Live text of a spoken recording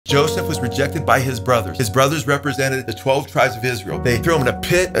Joseph was rejected by his brothers. His brothers represented the 12 tribes of Israel. They threw him in a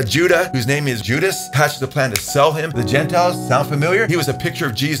pit. Judah, whose name is Judas, hatches a plan to sell him to the Gentiles. Sound familiar? He was a picture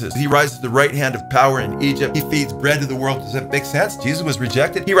of Jesus. He rises to the right hand of power in Egypt. He feeds bread to the world. Does that make sense? Jesus was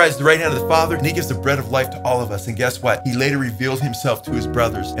rejected. He rises to the right hand of the Father, and he gives the bread of life to all of us. And guess what? He later revealed himself to his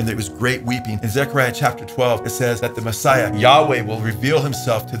brothers, and there was great weeping. In Zechariah chapter 12, it says that the Messiah, Yahweh, will reveal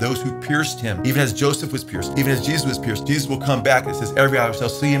himself to those who pierced him, even as Joseph was pierced, even as Jesus was pierced. Jesus will come back, and it says, every eye shall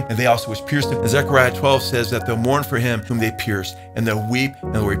see him, and they also which pierced him. And Zechariah 12 says that they'll mourn for him whom they pierced, and they'll weep,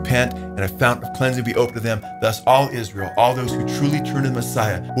 and they'll repent, and a fountain of cleansing will be opened to them. Thus all Israel, all those who truly turn to the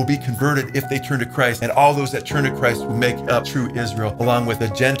Messiah, will be converted if they turn to Christ, and all those that turn to Christ will make up true Israel, along with the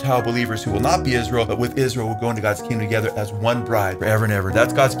Gentile believers who will not be Israel, but with Israel will go into God's kingdom together as one bride forever and ever.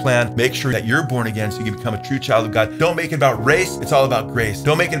 That's God's plan. Make sure that you're born again so you can become a true child of God. Don't make it about race. It's all about grace.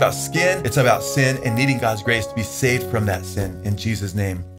 Don't make it about skin. It's about sin and needing God's grace to be saved from that sin. In Jesus' name.